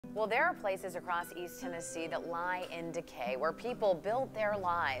Well, there are places across East Tennessee that lie in decay, where people built their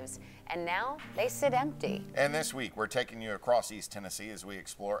lives, and now they sit empty. And this week, we're taking you across East Tennessee as we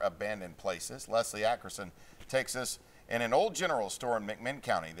explore abandoned places. Leslie Ackerson takes us in an old general store in McMinn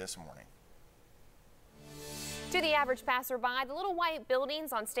County this morning. To the average passerby, the little white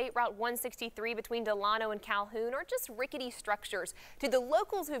buildings on State Route 163 between Delano and Calhoun are just rickety structures. To the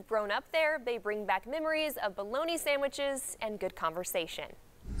locals who've grown up there, they bring back memories of bologna sandwiches and good conversation.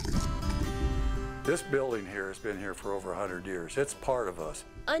 This building here has been here for over 100 years. It's part of us.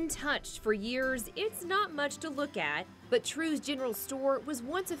 Untouched for years, it's not much to look at, but Trew's General Store was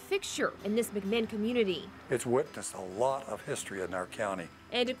once a fixture in this McMinn community. It's witnessed a lot of history in our county.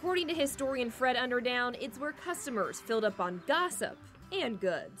 And according to historian Fred Underdown, it's where customers filled up on gossip and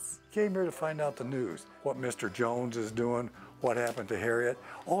goods. Came here to find out the news, what Mr. Jones is doing, what happened to Harriet.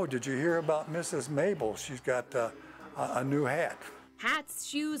 Oh, did you hear about Mrs. Mabel? She's got a new hat. Hats,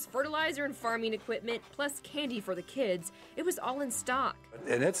 shoes, fertilizer, and farming equipment, plus candy for the kids. It was all in stock.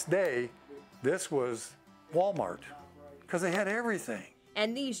 In its day, this was Walmart, because they had everything.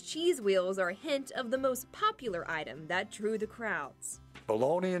 And these cheese wheels are a hint of the most popular item that drew the crowds.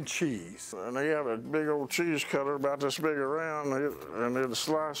 Bologna and cheese. And they have a big old cheese cutter about this big around, and they'd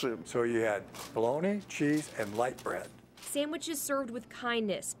slice it. So you had bologna, cheese, and light bread. Sandwiches served with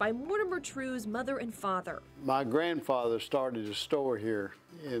kindness by Mortimer Trew's mother and father. My grandfather started a store here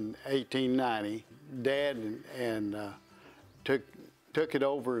in 1890. Dad took it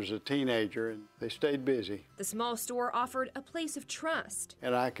over as a teenager, and they stayed busy. The small store offered a place of trust.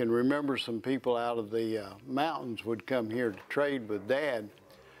 And I can remember some people out of the mountains would come here to trade with Dad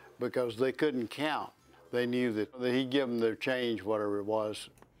because they couldn't count. They knew that he'd give them their change, whatever it was.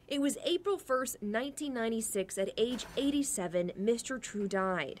 It was April 1st, 1996. At age 87, Mr. Trew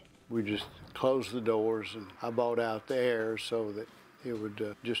died. We just closed the doors, and I bought out the air so that it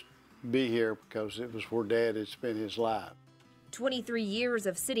would just be here because it was where Dad had spent his life. 23 years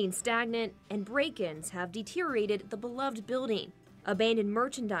of sitting stagnant and break-ins have deteriorated the beloved building. Abandoned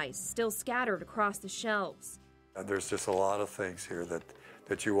merchandise still scattered across the shelves. There's just a lot of things here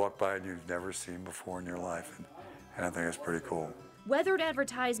that you walk by and you've never seen before in your life, and I think it's pretty cool. Weathered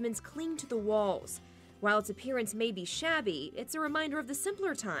advertisements cling to the walls. While its appearance may be shabby, it's a reminder of the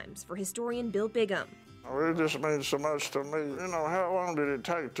simpler times for historian Bill Bigham. It just means so much to me. You know, how long did it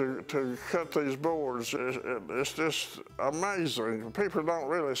take to cut these boards? It's just amazing. People don't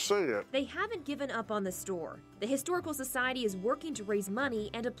really see it. They haven't given up on the store. The Historical Society is working to raise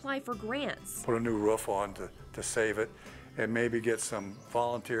money and apply for grants. Put a new roof on to save it, and maybe get some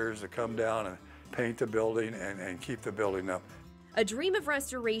volunteers to come down and paint the building and keep the building up. A dream of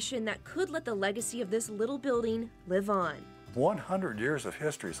restoration that could let the legacy of this little building live on. 100 years of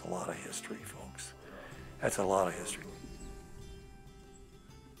history is a lot of history, folks. That's a lot of history.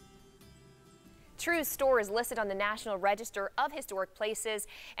 Trew's store is listed on the National Register of Historic Places,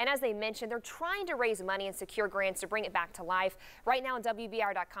 and as they mentioned, they're trying to raise money and secure grants to bring it back to life. Right now on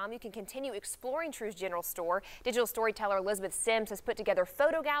WBIR.com, you can continue exploring Trew's General Store. Digital storyteller Elizabeth Sims has put together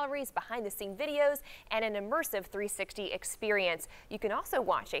photo galleries, behind-the-scene videos, and an immersive 360 experience. You can also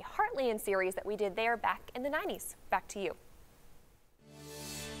watch a Heartland series that we did there back in the 90s. Back to you.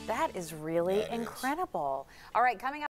 That is really incredible. All right, coming up.